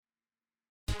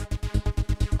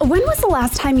When was the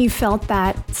last time you felt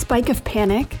that spike of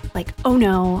panic? Like, oh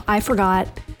no, I forgot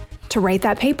to write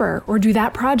that paper or do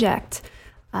that project.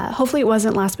 Hopefully it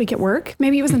wasn't last week at work.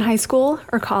 Maybe it was in high school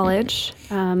or college.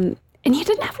 And you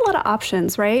didn't have a lot of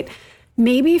options, right?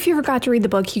 Maybe if you forgot to read the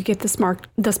book, you get the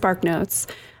Spark Notes.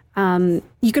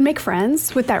 You can make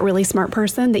friends with that really smart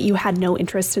person that you had no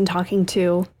interest in talking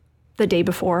to the day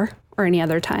before or any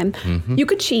other time. Mm-hmm. You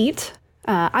could cheat.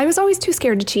 I was always too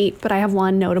scared to cheat, but I have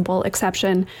one notable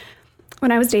exception.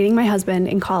 When I was dating my husband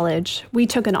in college, we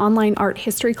took an online art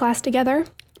history class together,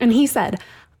 and he said,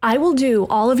 I will do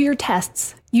all of your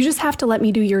tests. You just have to let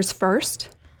me do yours first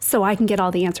so I can get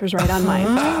all the answers right on mine.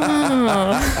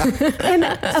 And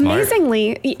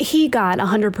amazingly, he got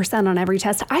 100% on every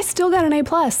test. I still got an A+.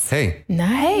 Hey.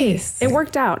 Nice. Hey, it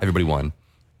worked out. Everybody won.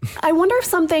 I wonder if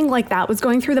something like that was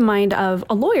going through the mind of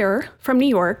a lawyer from New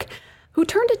York who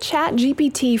turned to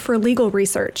ChatGPT for legal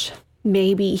research.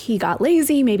 Maybe he got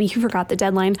lazy, maybe he forgot the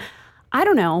deadline. I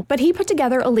don't know, but he put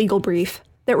together a legal brief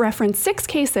that referenced 6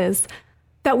 cases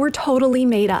that were totally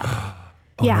made up.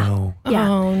 No. Yeah.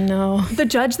 Oh, no. The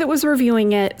judge that was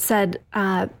reviewing it said,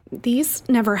 these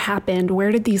never happened.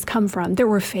 Where did these come from? There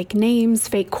were fake names,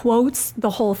 fake quotes, the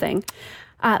whole thing.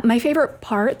 My favorite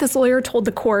part, this lawyer told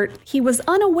the court he was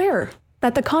unaware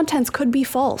that the contents could be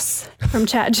false from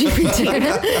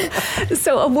ChatGPT.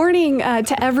 So a warning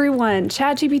to everyone,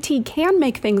 ChatGPT can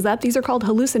make things up. These are called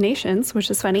hallucinations,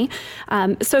 which is funny.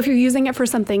 So if you're using it for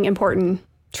something important,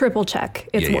 triple check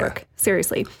its work.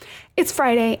 Seriously. It's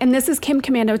Friday, and this is Kim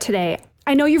Commando Today.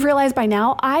 I know you've realized by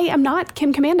now, I am not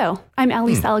Kim Commando. I'm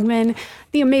Allie Seligman,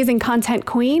 the amazing content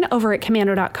queen over at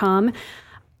commando.com.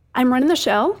 I'm running the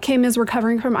show. Kim is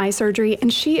recovering from eye surgery,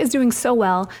 and she is doing so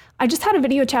well. I just had a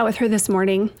video chat with her this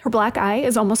morning. Her black eye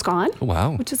is almost gone.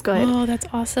 Wow. Which is good. Oh, that's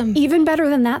awesome. Even better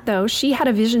than that, though, she had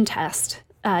a vision test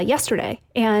yesterday.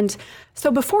 And so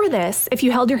before this, if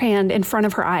you held your hand in front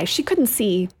of her eye, she couldn't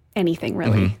see anything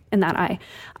really in that eye.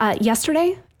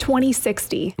 Yesterday,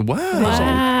 20/60 Wow. vision.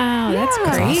 Wow, that's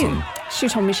great. Awesome. She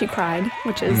told me she cried,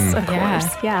 which is, of course,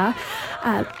 yeah.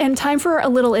 And time for a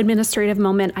little administrative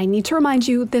moment. I need to remind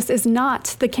you, this is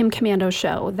not the Kim Commando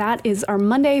Show. That is our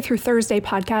Monday through Thursday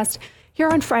podcast. Here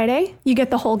on Friday, you get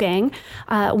the whole gang.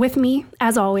 With me,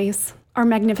 as always, our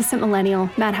magnificent millennial,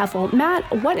 Matt Heffel.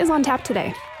 Matt, what is on tap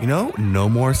today? You know, no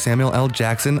more Samuel L.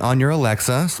 Jackson on your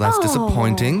Alexa, so that's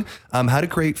disappointing. How to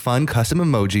create fun custom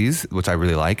emojis, which I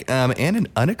really like, and an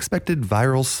unexpected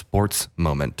viral sports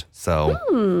moment. So,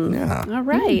 yeah. All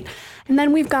right. And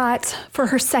then we've got, for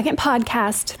her second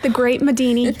podcast, the great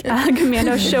Medini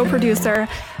Commando show producer,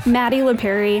 Maddie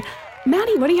LaPerry.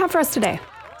 Maddie, what do you have for us today?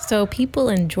 So people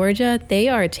in Georgia, they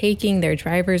are taking their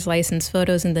driver's license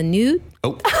photos in the nude.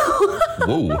 Oh,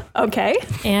 whoa. Okay.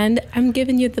 And I'm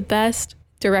giving you the best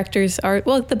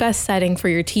the best setting for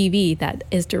your TV that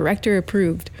is director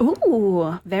approved.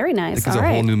 Ooh, very nice. It gives a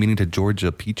whole new meaning to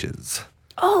Georgia peaches.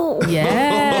 Oh,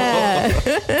 Yeah.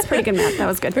 that's pretty good, Matt. That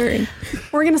was good.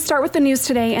 We're going to start with the news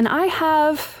today. And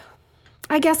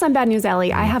I guess I'm Bad News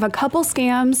Alley. I have a couple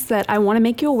scams that I want to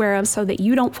make you aware of so that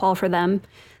you don't fall for them.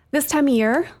 This time of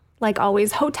year, like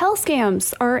always, hotel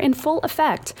scams are in full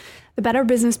effect. The Better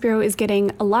Business Bureau is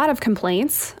getting a lot of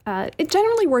complaints. It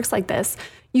generally works like this.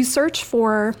 You search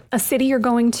for a city you're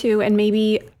going to and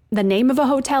maybe the name of a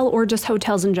hotel or just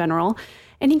hotels in general,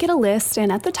 and you get a list.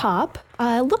 And at the top,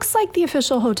 looks like the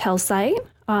official hotel site.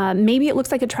 Maybe it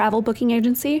looks like a travel booking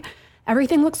agency.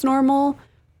 Everything looks normal.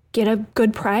 Get a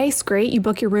good price. Great. You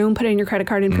book your room, put in your credit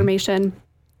card information.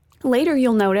 Later,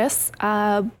 you'll notice,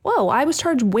 whoa, I was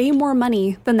charged way more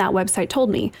money than that website told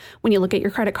me when you look at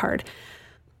your credit card.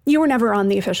 You were never on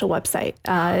the official website.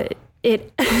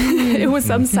 It was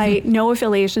some site, no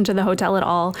affiliation to the hotel at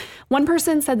all. One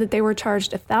person said that they were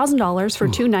charged $1,000 for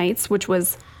 2 nights, which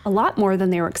was a lot more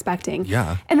than they were expecting.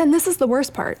 Yeah. And then this is the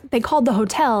worst part. They called the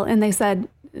hotel and they said,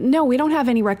 no, we don't have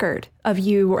any record of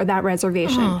you or that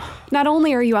reservation. Not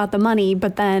only are you out the money,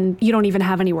 but then you don't even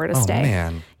have anywhere to stay.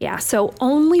 Man. Yeah, so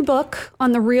only book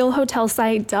on the real hotel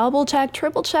site, double check,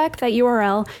 triple check that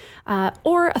URL,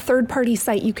 or a third-party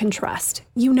site you can trust.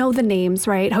 You know the names,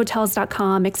 right?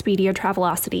 Hotels.com, Expedia,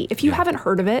 Travelocity. If you haven't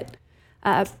heard of it,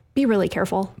 be really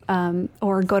careful,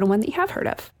 or go to one that you have heard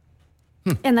of.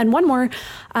 And then one more,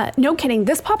 no kidding,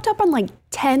 this popped up on like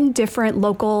 10 different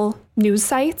local news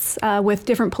sites with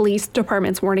different police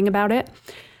departments warning about it.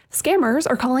 Scammers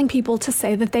are calling people to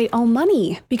say that they owe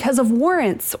money because of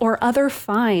warrants or other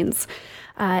fines,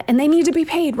 and they need to be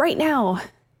paid right now.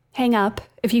 Hang up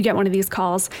if you get one of these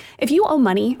calls. If you owe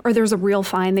money or there's a real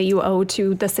fine that you owe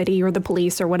to the city or the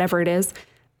police or whatever it is,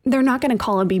 they're not going to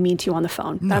call and be mean to you on the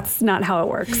phone. No. That's not how it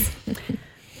works.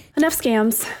 Enough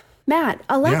scams. Matt,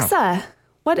 Alexa,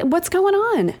 what's going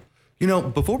on? You know,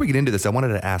 before we get into this, I wanted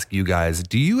to ask you guys,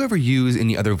 do you ever use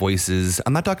any other voices?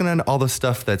 I'm not talking on all the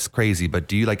stuff that's crazy, but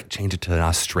do you like change it to an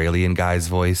Australian guy's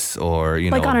voice or,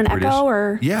 like on an British? Echo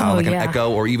or? Yeah, an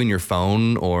Echo or even your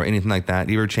phone or anything like that.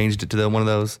 Do you ever changed it to one of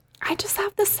those? I just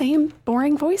have the same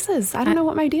boring voices. I don't know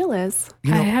what my deal is.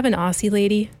 I have an Aussie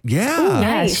lady. Yeah. Yeah,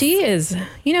 Nice. she is.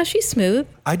 She's smooth.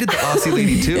 I did the Aussie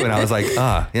lady too, and I was like,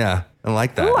 yeah, I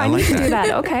like that. Oh, I like need to that. do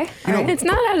that. Okay. All right. It's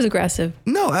not as aggressive.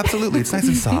 No, absolutely. It's nice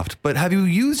and soft. But have you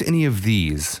used any of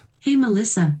these? Hey,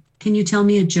 Melissa, can you tell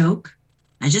me a joke?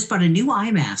 I just bought a new eye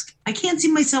mask. I can't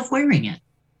see myself wearing it.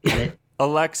 Get it?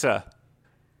 Alexa,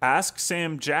 ask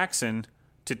Sam Jackson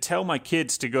to tell my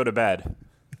kids to go to bed.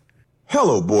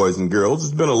 Hello, boys and girls.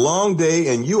 It's been a long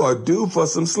day and you are due for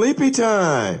some sleepy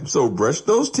time. So brush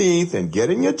those teeth and get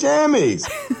in your jammies.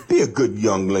 Be a good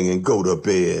youngling and go to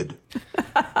bed.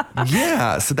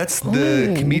 Yeah, so that's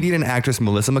the comedian and actress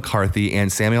Melissa McCarthy and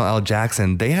Samuel L.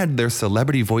 Jackson. They had their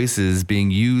celebrity voices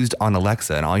being used on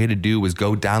Alexa, and all you had to do was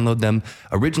go download them.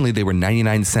 Originally, they were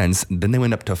 99 cents. Then they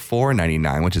went up to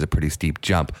 $4.99, which is a pretty steep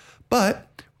jump. But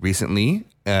recently,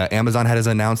 Amazon has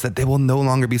announced that they will no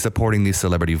longer be supporting these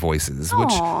celebrity voices,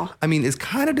 which, I mean, is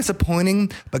kind of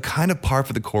disappointing, but kind of par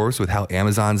for the course with how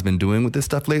Amazon's been doing with this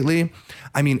stuff lately.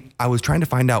 I mean, I was trying to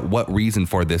find out what reason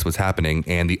for this was happening,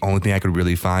 and the only thing I could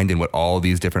really find in what all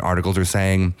these different articles are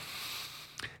saying,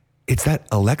 it's that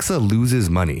Alexa loses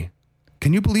money.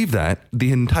 Can you believe that?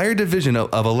 The entire division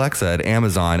of Alexa at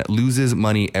Amazon loses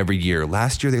money every year.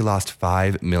 Last year, they lost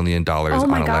 $5 million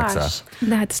on Alexa. Gosh.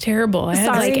 That's terrible. I had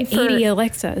Sorry like 80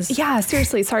 Alexas. Yeah,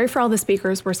 seriously. Sorry for all the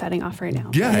speakers we're setting off right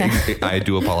now. Yeah, I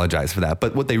do apologize for that.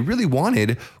 But what they really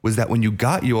wanted was that when you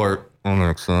got your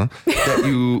Alexa, that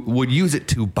you would use it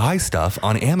to buy stuff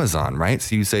on Amazon, right?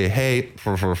 So you say, hey,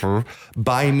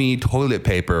 buy me toilet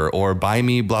paper or buy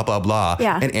me blah, blah, blah.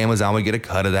 Yeah. And Amazon would get a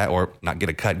cut of that, or not get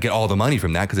a cut, get all the money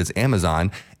from that because it's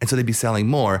Amazon. And so they'd be selling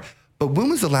more. But when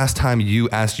was the last time you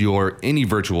asked any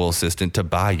virtual assistant to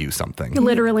buy you something?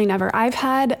 Literally never. I've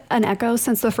had an Echo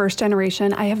since the first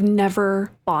generation. I have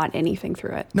never bought anything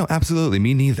through it. No, absolutely.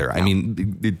 Me neither. No. I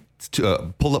mean,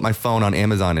 pull up my phone on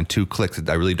Amazon in 2 clicks.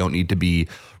 I really don't need to be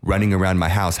running around my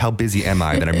house. How busy am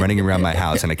I that I'm running around my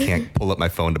house and I can't pull up my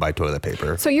phone to buy toilet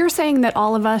paper? So you're saying that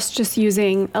all of us just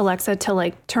using Alexa to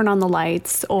like turn on the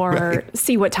lights or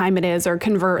see what time it is or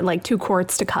convert like 2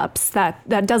 quarts to cups,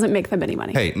 that doesn't make them any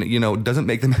money. Hey, doesn't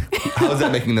make them, how is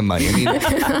that making them money? I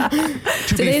mean,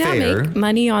 to Do be they fair, not make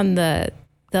money on the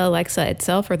Alexa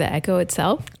itself or the Echo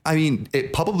itself? I mean,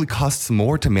 it probably costs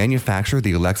more to manufacture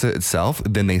the Alexa itself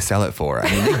than they sell it for.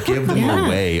 I mean, they give them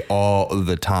away all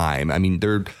the time. I mean,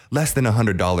 they're less than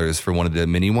 $100 for one of the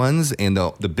mini ones, and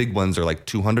the big ones are like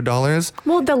 $200.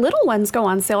 Well, the little ones go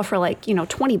on sale for like,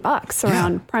 $20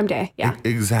 around Prime Day. Yeah.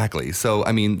 Exactly. So,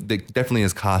 I mean, it definitely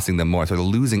is costing them more. So they're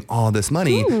losing all this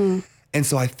money. And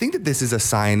so I think that this is a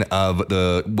sign of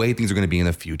the way things are going to be in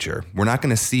the future. We're not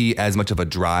going to see as much of a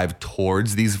drive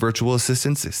towards these virtual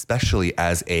assistants, especially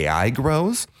as AI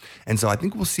grows. And so I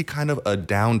think we'll see kind of a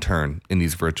downturn in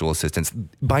these virtual assistants.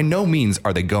 By no means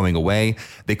are they going away.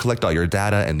 They collect all your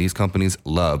data, and these companies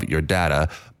love your data,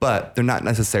 but they're not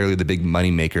necessarily the big money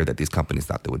maker that these companies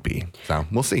thought they would be. So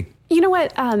we'll see. You know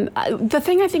what? The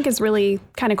thing I think is really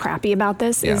kind of crappy about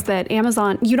this is that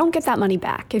Amazon, you don't get that money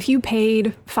back. If you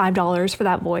paid $5 for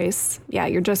that voice,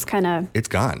 you're just kind of... It's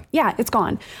gone. Yeah, it's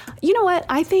gone. You know what?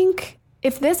 I think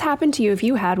if this happened to you, if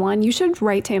you had one, you should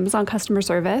write to Amazon customer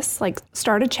service, like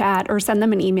start a chat or send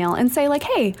them an email and say like,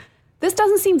 hey, this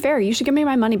doesn't seem fair. You should give me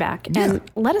my money back and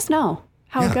let us know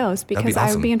how it goes because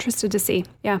I would be interested to see.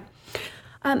 Yeah.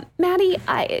 Maddie,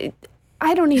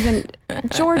 I don't even,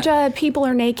 Georgia, people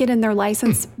are naked in their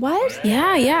license. What?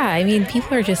 Yeah. I mean,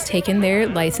 people are just taking their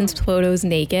license photos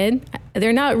naked.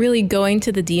 They're not really going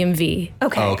to the DMV.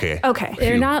 Okay.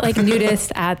 They're not like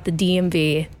nudists at the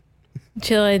DMV,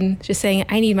 chilling, just saying,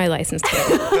 I need my license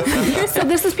today. So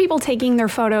this is people taking their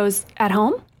photos at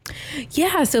home?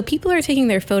 Yeah, so people are taking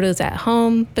their photos at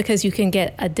home because you can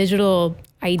get a digital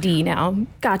ID now.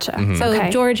 Gotcha. So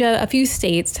Georgia, a few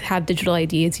states have digital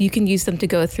IDs. You can use them to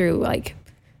go through like,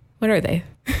 what are they?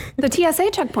 The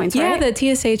TSA checkpoints, Yeah, right?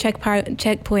 the TSA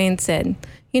checkpoints and,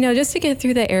 just to get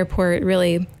through the airport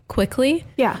really quickly.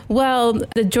 Yeah. Well,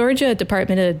 the Georgia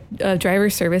Department of Driver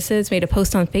Services made a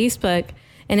post on Facebook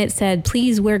and it said,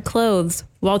 please wear clothes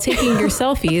while taking your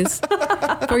selfies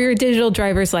for your digital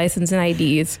driver's license and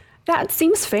IDs. That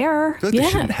seems fair. I feel like they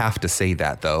shouldn't have to say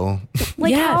that, though.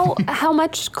 Like how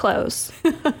much clothes?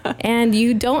 And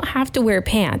you don't have to wear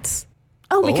pants.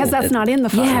 Oh, because that's not in the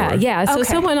phone. Yeah. So Okay.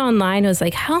 someone online was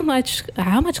like, how much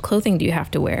clothing do you have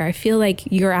to wear? I feel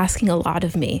like you're asking a lot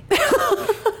of me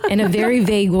in a very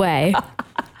vague way.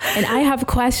 And I have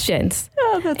questions.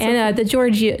 The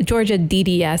Georgia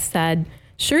DDS said,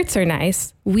 shirts are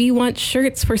nice. We want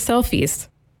shirts for selfies.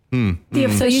 The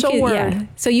official word.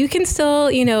 So you can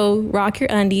still, rock your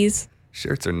undies.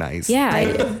 Shirts are nice.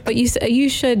 Yeah. But you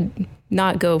should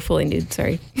not go fully nude.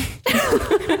 Sorry.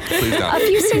 Please don't. A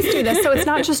few states do this, so it's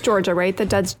not just Georgia, right, that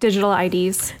does digital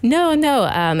IDs? No.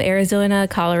 Arizona,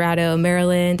 Colorado,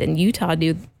 Maryland, and Utah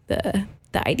do the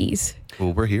IDs.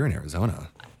 Well, we're here in Arizona.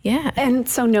 Yeah. And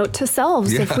so note to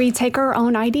selves, Yeah. if we take our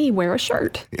own ID, wear a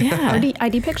shirt. Yeah.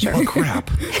 ID picture. Oh, crap.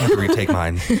 I have to retake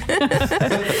mine.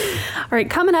 All right,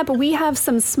 coming up, we have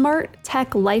some smart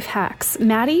tech life hacks.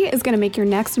 Maddie is going to make your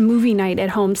next movie night at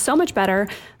home so much better.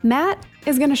 Matt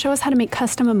is going to show us how to make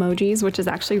custom emojis, which is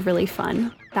actually really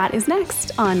fun. That is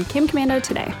next on Kim Commando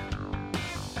Today.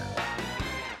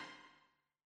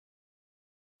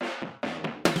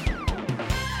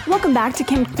 Welcome back to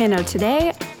Kim Commando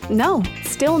Today. No,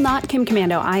 still not Kim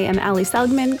Commando. I am Ali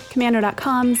Seligman,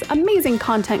 Commando.com's amazing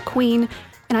content queen,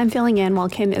 and I'm filling in while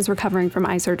Kim is recovering from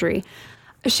eye surgery.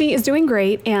 She is doing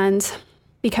great, and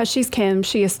because she's Kim,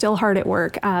 she is still hard at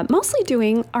work, mostly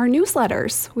doing our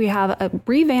newsletters. We have a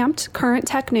revamped current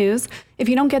tech news. If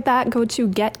you don't get that, go to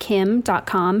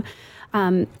getkim.com.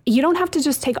 You don't have to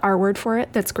just take our word for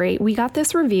it. That's great. We got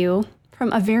this review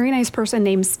from a very nice person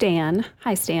named Stan.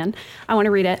 Hi, Stan. I want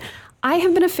to read it. I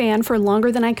have been a fan for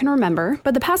longer than I can remember,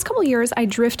 but the past couple years I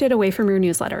drifted away from your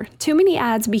newsletter. Too many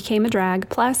ads became a drag,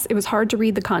 plus it was hard to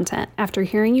read the content. After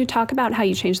hearing you talk about how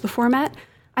you changed the format,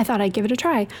 I thought I'd give it a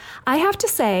try. I have to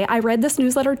say, I read this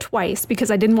newsletter twice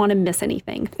because I didn't want to miss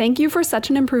anything. Thank you for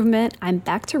such an improvement. I'm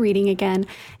back to reading again.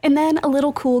 And then a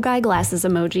little cool guy glasses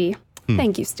emoji.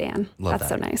 Thank you, Stan. Love That's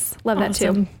that. so nice. Love that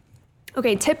Awesome. too.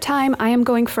 Okay, tip time. I am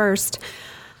going first.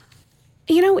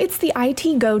 You know, it's the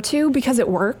IT go-to because it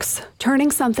works.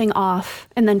 Turning something off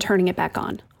and then turning it back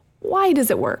on. Why does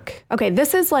it work? Okay,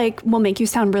 this is will make you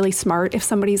sound really smart if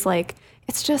somebody's like,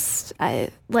 it's just,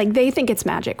 they think it's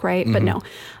magic, right? But no.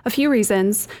 A few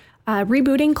reasons.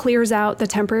 Rebooting clears out the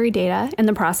temporary data and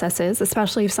the processes,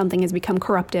 especially if something has become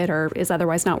corrupted or is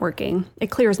otherwise not working. It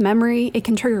clears memory. It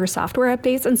can trigger software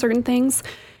updates on certain things.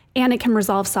 And it can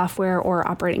resolve software or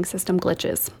operating system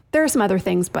glitches. There are some other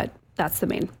things, but that's the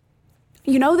main.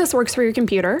 You know this works for your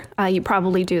computer. You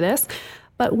probably do this.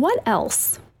 But what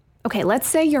else? Okay, let's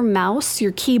say your mouse,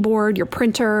 your keyboard, your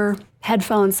printer,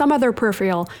 headphones, some other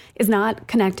peripheral is not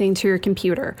connecting to your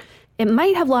computer. It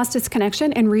might have lost its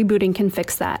connection, and rebooting can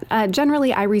fix that.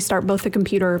 Generally, I restart both the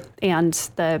computer and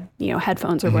the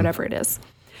headphones or whatever it is.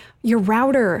 Your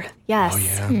router, yes.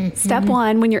 Oh, yeah. Step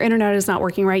one, when your internet is not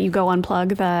working right, you go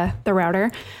unplug the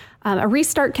router. A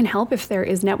restart can help if there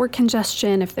is network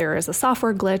congestion, if there is a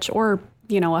software glitch, or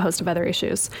a host of other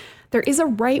issues. There is a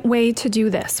right way to do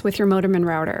this with your modem and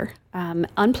router.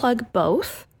 Unplug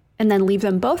both, and then leave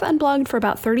them both unplugged for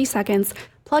about 30 seconds.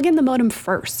 Plug in the modem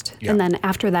first, and then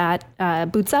after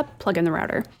that, boots up, plug in the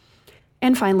router.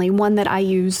 And finally, one that I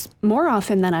use more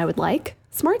often than I would like,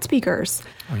 smart speakers.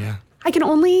 Oh, yeah. I can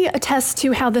only attest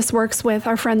to how this works with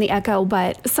our friend the Echo,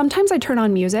 but sometimes I turn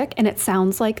on music and it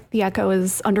sounds like the Echo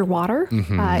is underwater.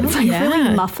 It's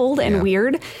really muffled and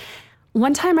weird.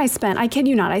 One time I kid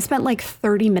you not, I spent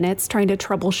 30 minutes trying to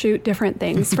troubleshoot different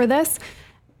things for this.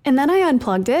 And then I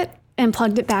unplugged it and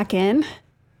plugged it back in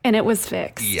and it was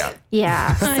fixed. Yeah.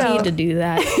 Yeah. I need to do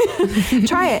that.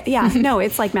 Try it. Yeah. No,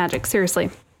 it's like magic.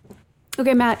 Seriously.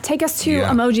 Okay, Matt, take us to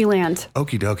emoji land.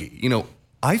 Okie dokie.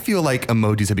 I feel like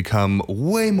emojis have become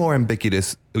way more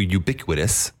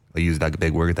ubiquitous. I use that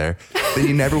big word there.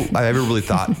 Than I ever really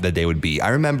thought that they would be. I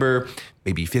remember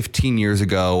maybe 15 years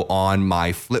ago on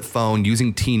my flip phone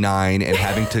using T9 and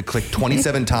having to click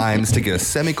 27 times to get a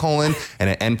semicolon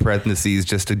and an end parentheses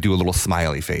just to do a little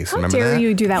smiley face. How Remember dare that?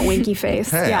 you do that winky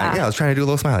face? Hey, I was trying to do a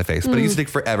little smiley face, but it used to take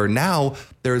forever. Now,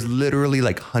 there's literally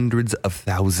hundreds of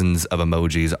thousands of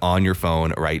emojis on your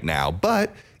phone right now.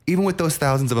 But even with those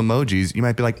thousands of emojis, you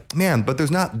might be like, man, but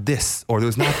there's not this, or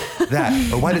there's not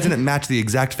that, or why doesn't it match the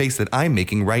exact face that I'm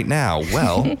making right now?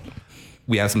 Well,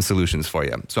 we have some solutions for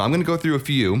you. So I'm going to go through a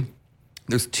few.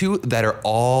 There's two that are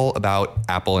all about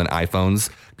Apple and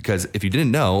iPhones, because if you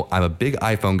didn't know, I'm a big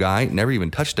iPhone guy, never even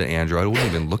touched an Android, wouldn't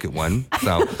even look at one.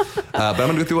 So, but I'm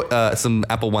going to go through some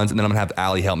Apple ones, and then I'm going to have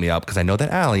Allie help me out, because I know that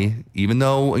Allie, even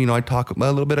though, I talk a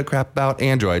little bit of crap about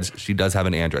Androids, she does have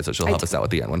an Android, so she'll help us out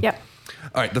with the end one. Yep.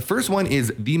 All right, the first one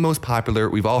is the most popular.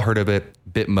 We've all heard of it,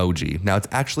 Bitmoji. Now, it's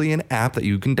actually an app that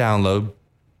you can download.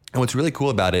 And what's really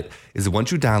cool about it is that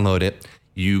once you download it,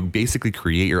 You basically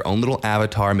create your own little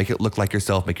avatar, make it look like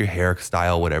yourself, make your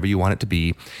hairstyle, whatever you want it to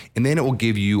be. And then it will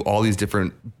give you all these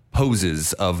different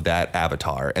poses of that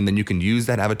avatar. And then you can use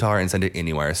that avatar and send it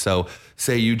anywhere. So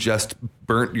say you just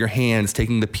burnt your hands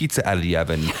taking the pizza out of the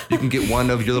oven. You can get one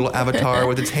of your little avatar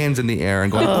with its hands in the air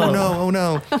and going, oh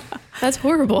no. That's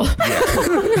horrible. Yeah.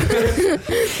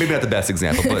 Maybe not the best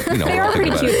example, but They are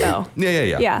pretty cute though.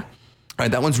 Yeah. Yeah. All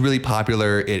right, that one's really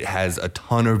popular. It has a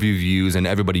ton of reviews and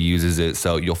everybody uses it,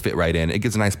 so you'll fit right in. It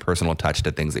gives a nice personal touch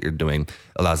to things that you're doing,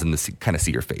 allows them to kind of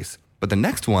see your face. But the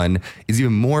next one is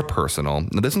even more personal.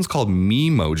 Now, this one's called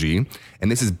Memoji,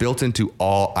 and this is built into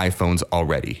all iPhones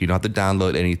already. You don't have to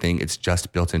download anything. It's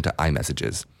just built into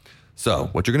iMessages. So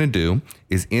what you're going to do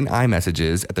is in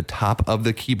iMessages, at the top of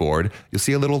the keyboard, you'll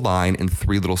see a little line and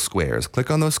 3 little squares.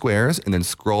 Click on those squares and then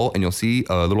scroll, and you'll see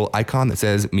a little icon that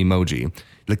says Memoji.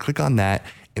 You click on that,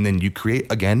 and then you create,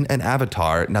 again, an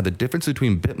avatar. Now, the difference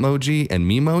between Bitmoji and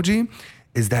Memoji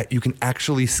is that you can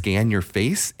actually scan your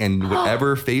face, and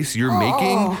whatever face you're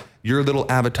making, your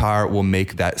little avatar will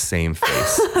make that same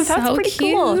face. That's So pretty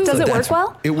cute. cool. Does it work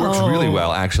well? It works really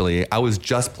well, actually. I was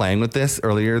just playing with this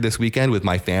earlier this weekend with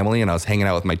my family, and I was hanging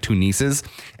out with my 2 nieces,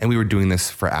 and we were doing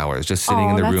this for hours, just sitting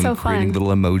in the that's room, so creating fun.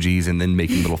 little emojis and then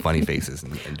making little funny faces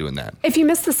and doing that. If you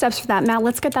missed the steps for that, Matt,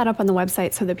 let's get that up on the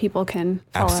website so that people can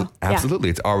follow. Absolutely.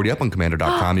 It's already up on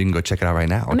commando.com. You can go check it out right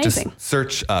now. Amazing. Just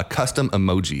search custom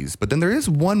emojis. But then there is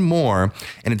one more,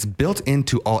 and it's built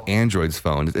into all Android's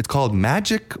phones. It's called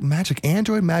Magic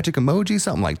Android, Magic Emoji,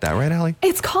 something like that, right, Allie?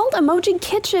 It's called Emoji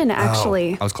Kitchen,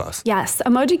 actually. Oh, I was close. Yes,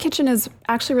 Emoji Kitchen is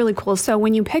actually really cool. So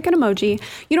when you pick an emoji,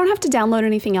 you don't have to download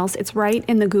anything else. It's right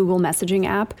in the Google messaging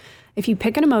app. If you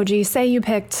pick an emoji, say you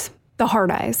picked the heart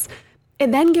eyes,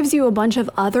 it then gives you a bunch of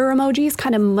other emojis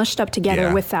kind of mushed up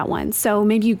together with that one. So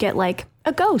maybe you get like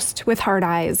a ghost with heart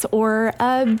eyes, or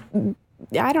a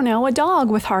dog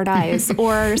with heart eyes,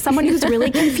 or someone who's really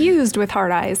confused with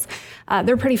heart eyes.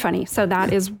 They're pretty funny. So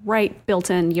that is right built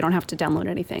in. You don't have to download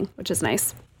anything, which is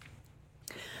nice.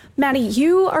 Maddie,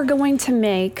 you are going to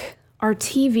make our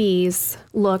TVs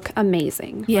look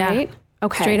amazing, right?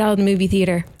 Okay. Straight out of the movie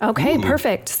theater. Okay,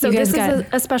 perfect. So this is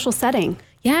a special setting.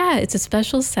 Yeah, it's a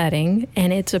special setting,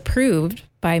 and it's approved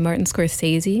by Martin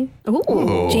Scorsese,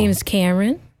 James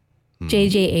Cameron,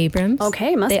 J.J. Abrams.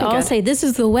 Okay, must be They all good. say this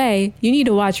is the way you need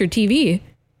to watch your TV.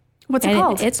 What's it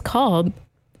called? It's called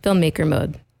filmmaker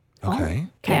mode. Okay.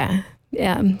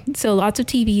 Yeah. So lots of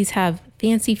TVs have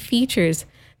fancy features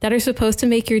that are supposed to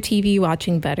make your TV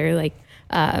watching better, like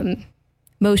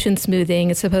motion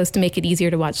smoothing. It's supposed to make it easier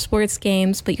to watch sports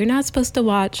games, but you're not supposed to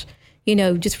watch,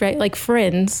 just like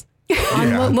Friends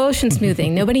on motion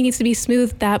smoothing. Nobody needs to be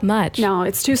smooth that much. No,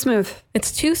 it's too smooth.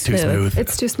 It's too smooth.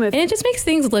 It's too smooth. And it just makes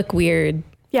things look weird.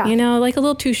 Yeah. Like a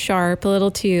little too sharp, a little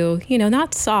too,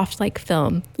 not soft like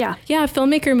film. Yeah. Yeah,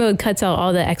 filmmaker mode cuts out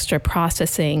all the extra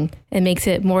processing and makes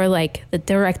it more like the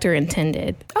director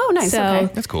intended. Oh, nice. So,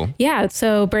 Okay. That's cool. Yeah,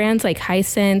 so brands like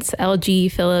Hisense, LG,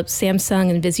 Philips, Samsung,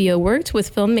 and Vizio worked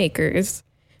with filmmakers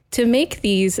to make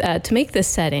these, to make this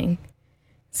setting.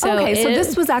 So So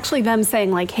this was actually them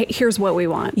saying like, hey, here's what we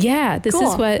want. Yeah, this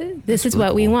Cool. is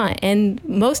what we want. And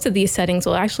most of these settings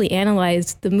will actually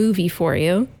analyze the movie for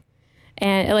you.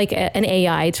 And like an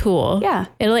AI tool. Yeah.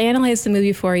 It'll analyze the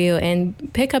movie for you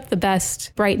and pick up the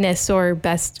best brightness or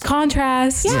best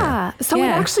contrast. Yeah. So it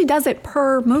actually does it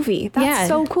per movie. That's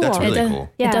so cool. That's really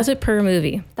cool. It does it per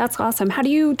movie. That's awesome. How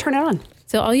do you turn it on?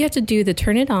 So all you have to do to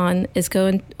turn it on is go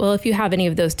in, well, if you have any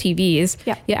of those TVs,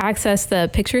 you access the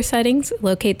picture settings,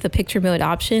 locate the picture mode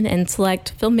option, and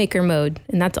select filmmaker mode.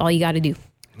 And that's all you got to do.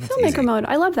 Filmmaker mode.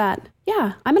 I love that.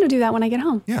 Yeah. I'm going to do that when I get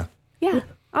home. Yeah. Yeah.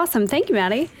 Awesome. Thank you,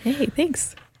 Maddie. Hey,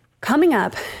 thanks. Coming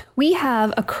up, we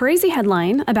have a crazy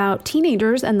headline about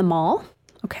teenagers and the mall.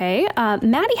 Okay.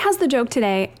 Maddie has the joke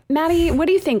today. Maddie, what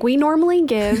do you think? We normally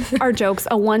give our jokes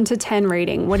a 1 to 10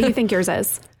 rating. What do you think yours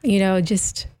is?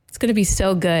 It's going to be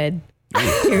so good.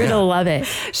 You're going to love it.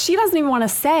 She doesn't even want to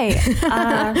say.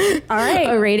 All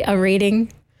right. A rating.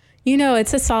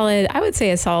 It's a solid, I would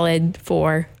say a solid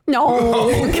 4. No.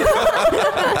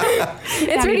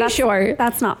 It's pretty short.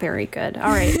 That's not very good.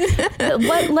 All right.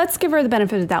 Let's give her the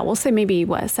benefit of that. We'll say maybe,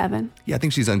 7? Yeah, I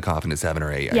think she's unconfident 7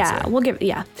 or 8. Yeah, we'll give,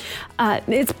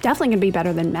 it's definitely going to be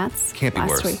better than Matt's Can't be last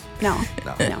worse. week. No.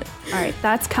 All right,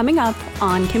 that's coming up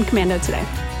on Kim Commando today.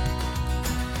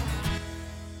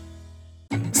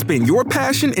 Spin your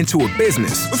passion into a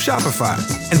business with Shopify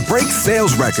and break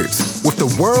sales records with the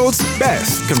world's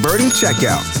best converting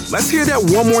checkout. Let's hear that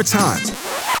one more time.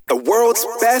 The world's world's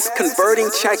best converting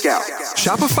checkout.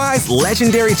 Shopify's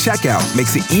legendary checkout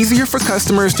makes it easier for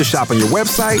customers to shop on your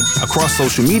website, across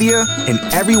social media, and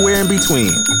everywhere in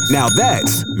between. Now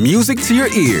that's music to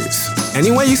your ears.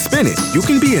 Any way you spin it, you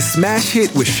can be a smash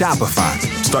hit with Shopify.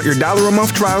 Start your $1 a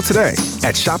month trial today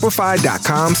at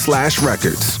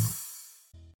shopify.com/records.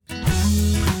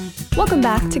 Welcome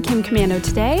back to Kim Commando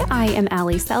Today. I am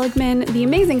Allie Seligman, the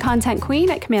amazing content queen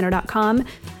at Commando.com.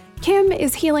 Kim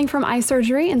is healing from eye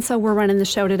surgery, and so we're running the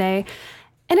show today.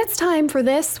 And it's time for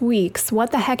this week's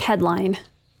What the Heck headline.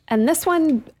 And this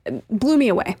one blew me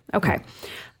away. Okay.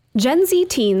 Gen Z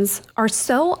teens are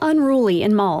so unruly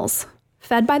in malls,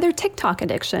 fed by their TikTok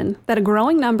addiction, that a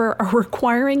growing number are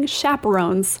requiring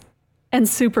chaperones and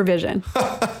supervision.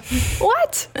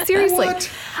 What? Seriously.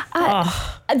 What?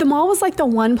 The mall was like the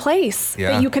one place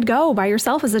Yeah. that you could go by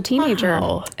yourself as a teenager.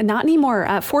 Wow. And not anymore.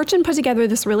 Fortune put together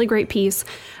this really great piece.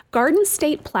 Garden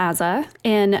State Plaza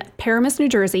in Paramus, New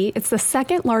Jersey. It's the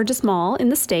second largest mall in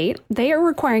the state. They are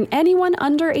requiring anyone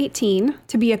under 18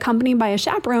 to be accompanied by a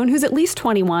chaperone who's at least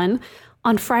 21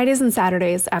 on Fridays and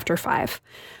Saturdays after 5.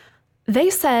 They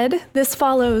said this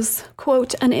follows,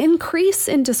 quote, an increase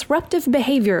in disruptive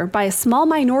behavior by a small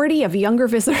minority of younger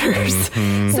visitors.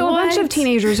 So a bunch of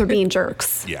teenagers are being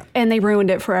jerks. Yeah. And they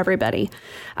ruined it for everybody.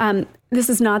 This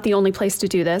is not the only place to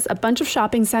do this. A bunch of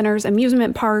shopping centers,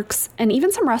 amusement parks, and even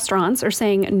some restaurants are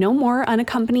saying no more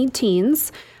unaccompanied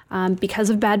teens because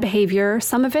of bad behavior.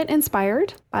 Some of it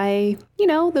inspired by,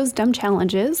 those dumb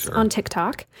challenges on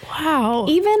TikTok. Wow.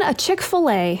 Even a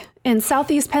Chick-fil-A in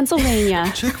Southeast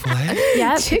Pennsylvania. Chick-fil-A?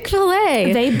 Yep.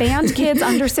 Chick-fil-A. They banned kids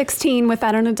under 16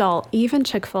 without an adult. Even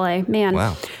Chick-fil-A. Man.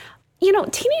 Wow.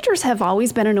 Teenagers have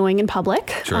always been annoying in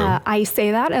public. True. I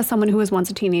say that as someone who was once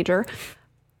a teenager.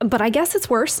 But I guess it's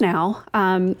worse now.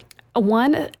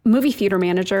 One movie theater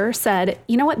manager said,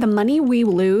 you know what? The money we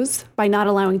lose by not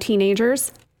allowing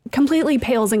teenagers completely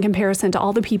pales in comparison to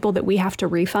all the people that we have to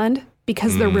refund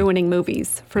because they're ruining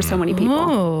movies for so many people.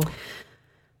 Oh.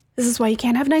 This is why you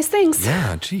can't have nice things.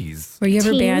 Yeah, geez. Were you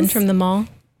ever banned Teens? from the mall?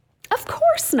 Of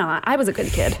course not. I was a good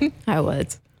kid. I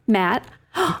was. Matt.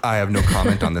 I have no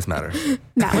comment on this matter.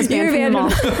 Matt was banned from the mall.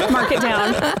 Mark it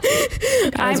down.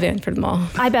 I was banned from the mall.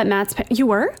 I bet Matt's... You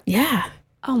were? Yeah.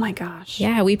 Oh my gosh.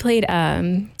 Yeah, we played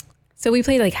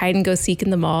like hide and go seek in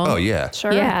the mall. Oh, yeah.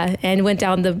 Sure. Yeah, and went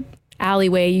down the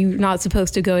alleyway you're not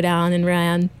supposed to go down and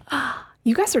ran.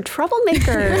 You guys are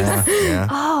troublemakers. Yeah.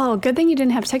 Oh, good thing you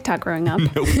didn't have TikTok growing up.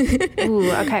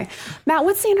 Ooh, okay. Matt,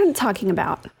 what's the internet talking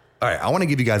about? All right, I want to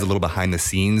give you guys a little behind the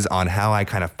scenes on how I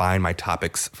kind of find my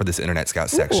topics for this Internet Scout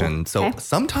section. So okay.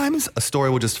 sometimes a story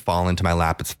will just fall into my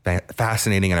lap. It's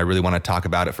fascinating and I really want to talk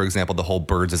about it. For example, the whole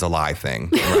birds is a lie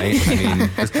thing, right? I mean,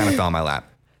 just kind of fell in my lap.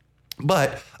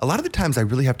 But a lot of the times I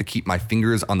really have to keep my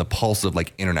fingers on the pulse of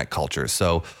like internet culture.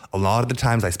 So a lot of the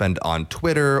times I spend on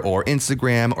Twitter or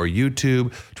Instagram or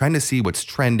YouTube trying to see what's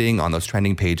trending on those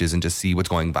trending pages and just see what's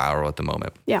going viral at the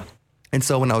moment. Yeah. And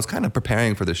so when I was kind of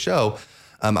preparing for the show,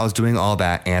 I was doing all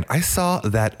that and I saw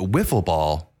that wiffle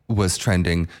ball was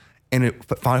trending. And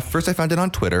first I found it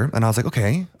on Twitter and I was like,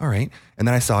 okay, all right. And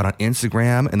then I saw it on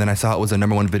Instagram and then I saw it was the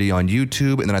 #1 video on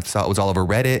YouTube and then I saw it was all over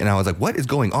Reddit and I was like, what is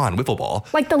going on? Wiffle ball.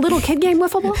 Like the little kid game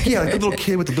wiffle ball? Yeah, like the little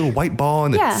kid with the little white ball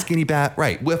and the Yeah. skinny bat.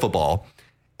 Right, wiffle ball.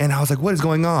 And I was like, what is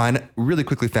going on? Really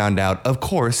quickly found out, of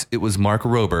course, it was Mark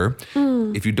Rober.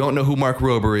 If you don't know who Mark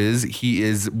Rober is, he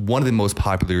is one of the most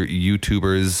popular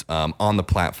YouTubers on the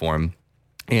platform.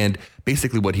 And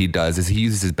basically what he does is he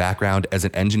uses his background as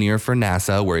an engineer for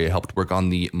NASA, where he helped work on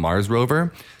the Mars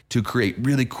rover, to create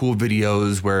really cool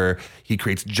videos where he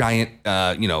creates giant,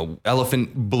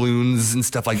 elephant balloons and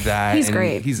stuff like that. He's and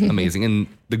great. He's amazing. And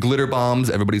the glitter bombs,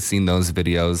 everybody's seen those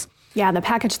videos. Yeah, the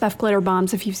package theft glitter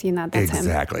bombs, if you've seen that, that's him.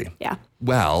 Exactly. Yeah.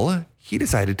 Well, he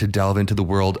decided to delve into the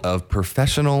world of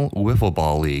professional wiffle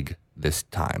ball league this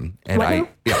time. And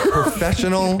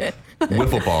professional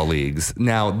wiffle ball leagues.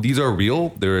 Now, these are real.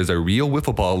 There is a real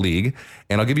wiffle ball league,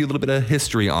 and I'll give you a little bit of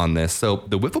history on this. So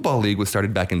the wiffle ball league was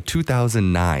started back in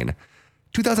 2009.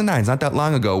 2009 is not that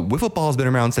long ago. Wiffle ball has been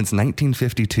around since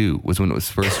 1952 was when it was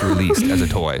first released as a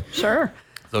toy. Sure.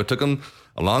 So it took them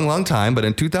a long, long time. But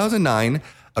in 2009,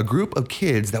 a group of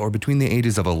kids that were between the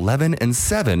ages of 11 and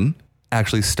 7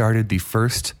 actually started the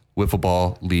first wiffle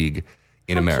ball league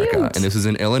in America. Cute. And this was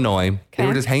in Illinois. They were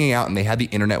Okay. just hanging out and they had the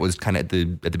internet was kind of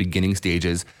at the beginning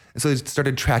stages. And so they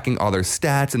started tracking all their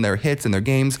stats and their hits and their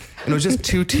games. And it was just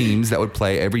 2 teams that would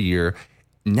play every year.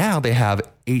 Now they have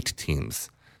 8 teams.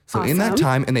 So in that Awesome.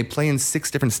 time, and they play in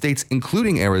 6 different states,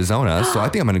 including Arizona. So I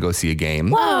think I'm going to go see a game.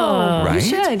 Whoa. Right? You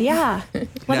should, yeah.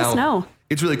 Let us know.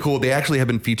 It's really cool. They actually have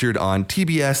been featured on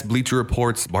TBS, Bleacher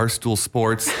Reports, Barstool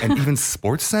Sports, and even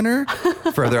Sports Center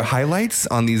for their highlights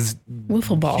on these huge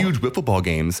wiffle ball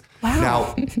games. Wow.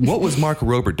 Now, what was Mark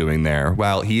Robert doing there?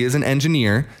 Well, he is an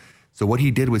engineer. So what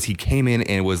he did was he came in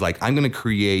and was like, I'm going to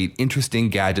create interesting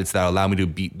gadgets that allow me to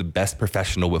beat the best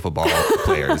professional wiffle ball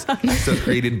players. So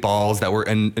created balls that were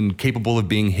incapable of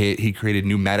being hit. He created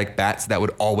pneumatic bats that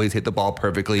would always hit the ball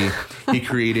perfectly. He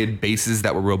created bases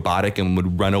that were robotic and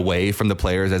would run away from the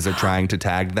players as they're trying to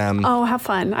tag them. Oh, how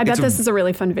fun. I bet this is a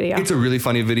really fun video. It's a really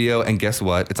funny video. And guess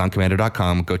what? It's on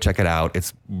commando.com. Go check it out.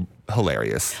 It's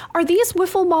hilarious. Are these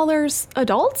wiffle ballers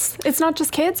adults? It's not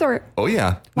just kids or? Oh,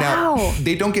 yeah. Wow. Now,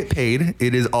 they don't get paid.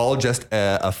 It is all just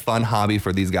a fun hobby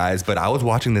for these guys. But I was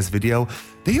watching this video.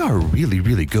 They are really,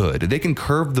 really good. They can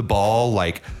curve the ball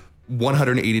like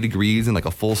 180 degrees in like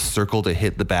a full circle to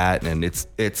hit the bat. And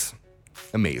it's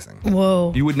amazing.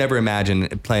 Whoa. You would never imagine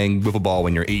playing wiffle ball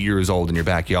when you're 8 years old in your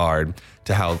backyard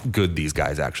to how good these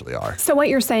guys actually are. So what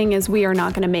you're saying is we are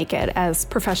not going to make it as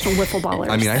professional wiffle ballers.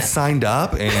 I mean, I signed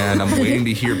up and I'm waiting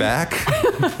to hear back.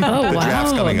 The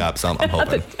draft's coming up, so I'm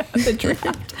hoping. the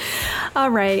draft. All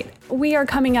right. We are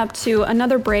coming up to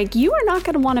another break. You are not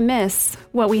going to want to miss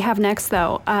what we have next,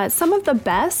 though. Some of the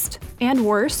best and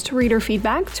worst reader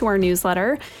feedback to our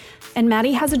newsletter. And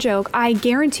Maddie has a joke. I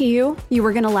guarantee you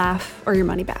were going to laugh or your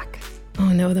money back.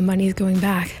 Oh, no, the money's going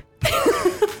back.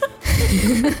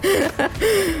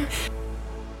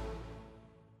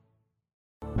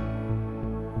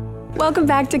 Welcome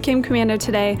back to Kim Commando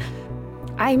today.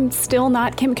 I'm still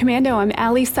not Kim Commando. I'm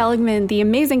Allie Seligman, the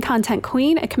amazing content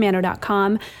queen at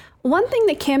commando.com. One thing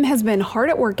that Kim has been hard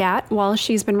at work at while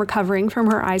she's been recovering from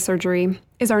her eye surgery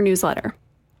is our newsletter.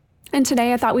 And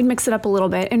today I thought we'd mix it up a little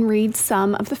bit and read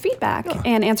some of the feedback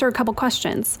and answer a couple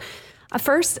questions.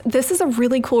 First, this is a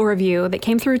really cool review that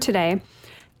came through today.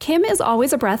 Kim is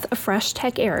always a breath of fresh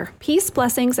tech air. Peace,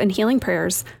 blessings, and healing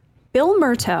prayers. Bill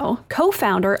Murto,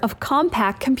 co-founder of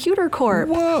Compaq Computer Corp.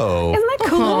 Whoa. Isn't that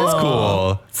cool? That's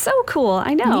cool. So cool.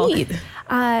 I know. Neat.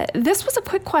 This was a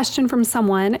quick question from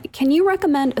someone. Can you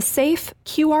recommend a safe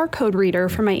QR code reader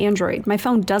for my Android? My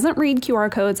phone doesn't read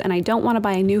QR codes, and I don't want to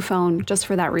buy a new phone just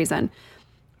for that reason.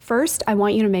 First, I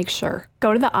want you to make sure.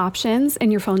 Go to the options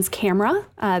in your phone's camera.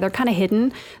 They're kind of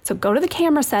hidden. So go to the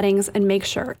camera settings and make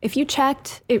sure. If you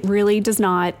checked, it really does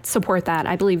not support that.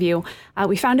 I believe you.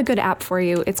 We found a good app for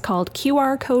you. It's called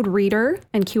QR Code Reader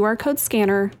and QR Code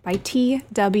Scanner by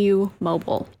TW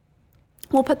Mobile.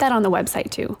 We'll put that on the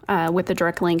website too with the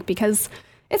direct link because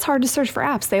it's hard to search for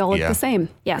apps. They all look the same.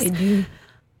 Yes.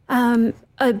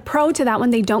 A pro to that one,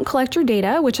 they don't collect your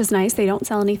data, which is nice. They don't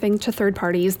sell anything to third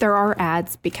parties. There are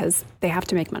ads because they have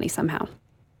to make money somehow.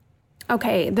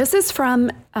 Okay, this is from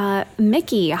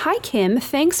Mickey. Hi, Kim.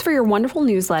 Thanks for your wonderful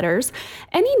newsletters.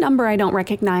 Any number I don't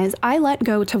recognize, I let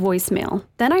go to voicemail.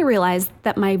 Then I realized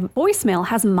that my voicemail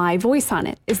has my voice on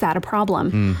it. Is that a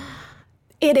problem?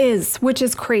 It is, which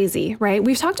is crazy, right?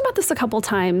 We've talked about this a couple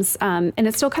times, and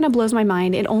it still kind of blows my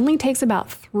mind. It only takes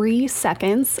about 3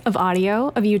 seconds of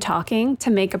audio of you talking to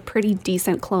make a pretty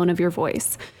decent clone of your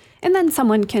voice. And then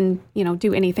someone can,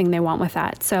 do anything they want with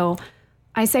that. So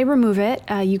I say remove it.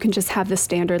 You can just have the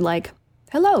standard like,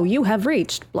 hello, you have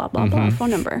reached blah, blah, blah,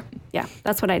 phone number. Yeah,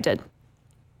 that's what I did.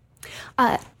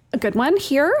 A good one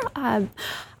here.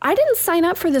 I didn't sign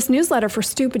up for this newsletter for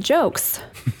stupid jokes.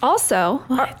 Also,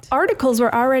 articles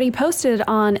were already posted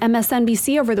on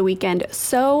MSNBC over the weekend.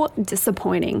 So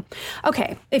disappointing.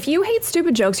 Okay, if you hate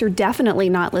stupid jokes, you're definitely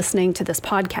not listening to this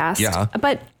podcast. Yeah.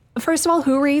 But first of all,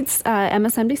 who reads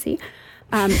MSNBC?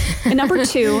 And number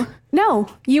 2, no,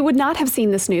 you would not have seen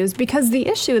this news because the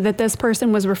issue that this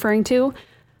person was referring to,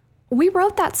 we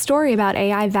wrote that story about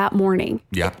AI that morning.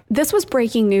 Yeah. This was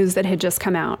breaking news that had just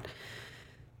come out.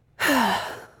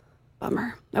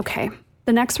 Bummer. Okay.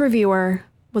 The next reviewer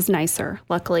was nicer,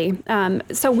 luckily.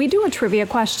 So we do a trivia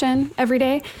question every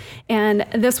day, and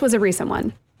this was a recent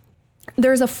one.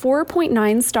 There's a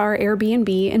 4.9 star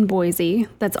Airbnb in Boise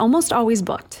that's almost always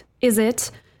booked. Is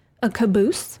it a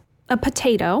caboose, a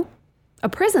potato, a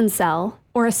prison cell,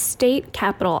 or a state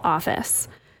capitol office?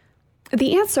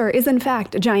 The answer is, in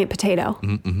fact, a giant potato.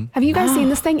 Have you guys seen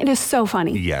this thing? It is so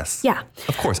funny. Yes. Yeah.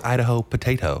 Of course, Idaho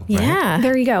potato. Right? Yeah.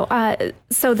 There you go.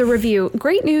 So the review,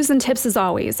 great news and tips as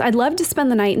always. I'd love to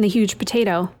spend the night in the huge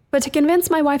potato, but to convince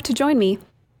my wife to join me,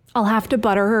 I'll have to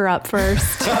butter her up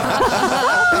first.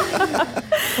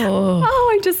 Oh,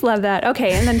 I just love that.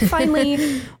 Okay, and then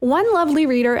finally, one lovely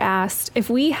reader asked if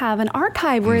we have an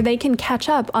archive where they can catch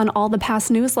up on all the past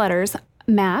newsletters.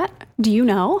 Matt, do you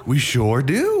know? We sure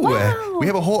do. Wow. We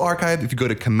have a whole archive. If you go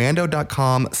to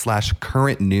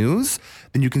commando.com/current news,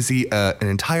 then you can see an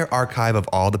entire archive of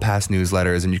all the past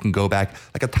newsletters, and you can go back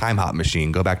like a time hop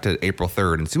machine, go back to April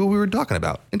 3rd and see what we were talking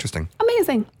about. Interesting.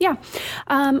 Amazing. Yeah.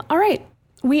 All right.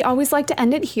 We always like to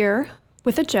end it here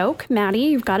with a joke. Maddie,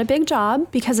 you've got a big job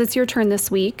because it's your turn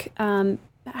this week. How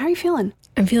are you feeling?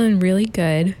 I'm feeling really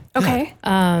good. Okay.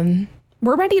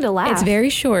 We're ready to laugh. It's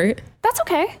very short. That's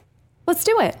okay. Let's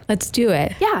do it. Let's do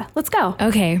it. Yeah, let's go.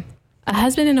 Okay. A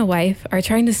husband and a wife are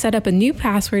trying to set up a new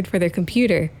password for their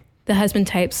computer. The husband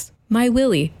types, "My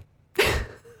Willie."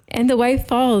 And the wife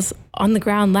falls on the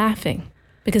ground laughing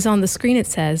because on the screen it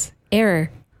says,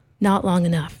 "Error, not long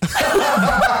enough."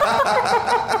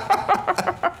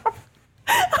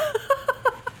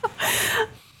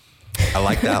 I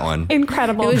like that one.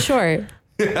 Incredible. It was short.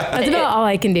 That's about all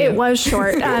I can do. It was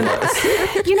short. You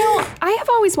know, I have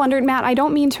always wondered, Matt, I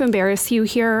don't mean to embarrass you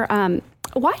here.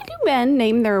 Why do men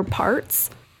name their parts?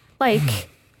 Like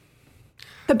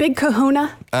the Big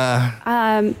Kahuna,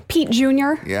 Pete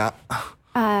Jr., Yeah.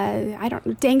 I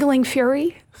don't Dangling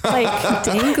Fury. Like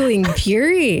Dangling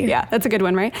Fury. Yeah, that's a good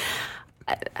one, right?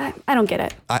 I don't get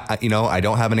it. I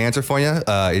don't have an answer for you.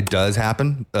 It does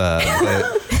happen. But,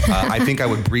 I think I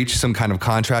would breach some kind of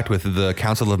contract with the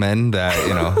Council of Men that,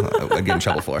 I'd get in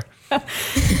trouble for. All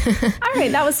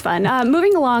right, that was fun.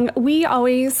 Moving along, we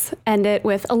always end it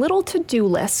with a little to-do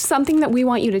list, something that we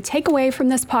want you to take away from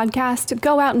this podcast,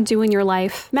 go out and do in your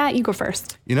life. Matt, you go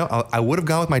first. I would have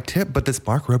gone with my tip, but this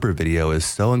Mark Rober video is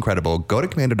so incredible. Go to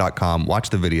commando.com,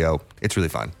 watch the video. It's really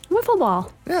fun. Wiffle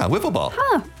ball. Yeah, wiffle ball.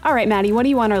 Huh. All right, Maddie, what do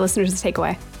you want our listeners to take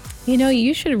away?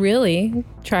 You should really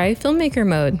try filmmaker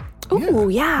mode. Ooh,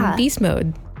 yeah. Beast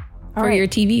mode All for right. your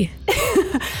TV.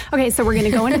 Okay, so we're going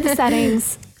to go into the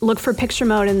settings, look for picture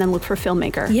mode, and then look for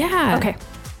filmmaker. Yeah. Okay,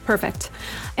 perfect.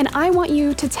 And I want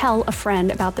you to tell a friend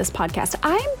about this podcast.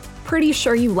 I'm pretty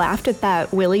sure you laughed at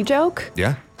that Willie joke.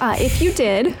 Yeah. If you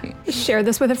did, share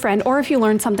this with a friend, or if you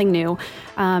learned something new,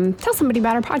 tell somebody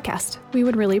about our podcast. We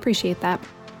would really appreciate that.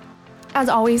 As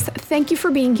always, thank you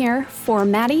for being here. For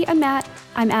Maddie and Matt,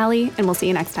 I'm Allie, and we'll see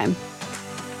you next time.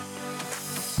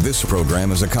 This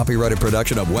program is a copyrighted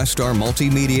production of Westar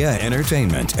Multimedia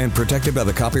Entertainment and protected by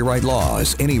the copyright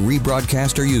laws. Any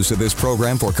rebroadcast or use of this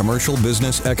program for commercial,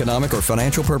 business, economic, or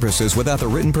financial purposes without the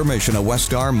written permission of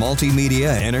Westar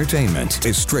Multimedia Entertainment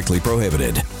is strictly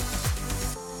prohibited.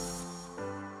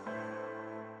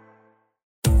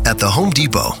 At the Home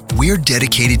Depot, we're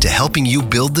dedicated to helping you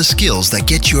build the skills that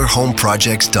get your home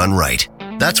projects done right.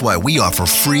 That's why we offer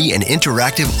free and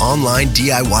interactive online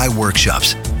DIY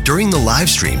workshops. During the live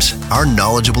streams, our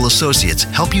knowledgeable associates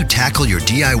help you tackle your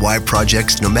DIY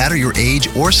projects no matter your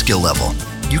age or skill level.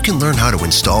 You can learn how to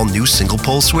install new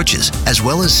single-pole switches, as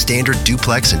well as standard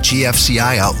duplex and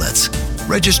GFCI outlets.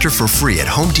 Register for free at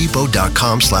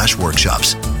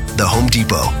homedepot.com/workshops. The Home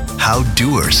Depot, how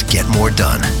doers get more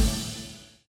done.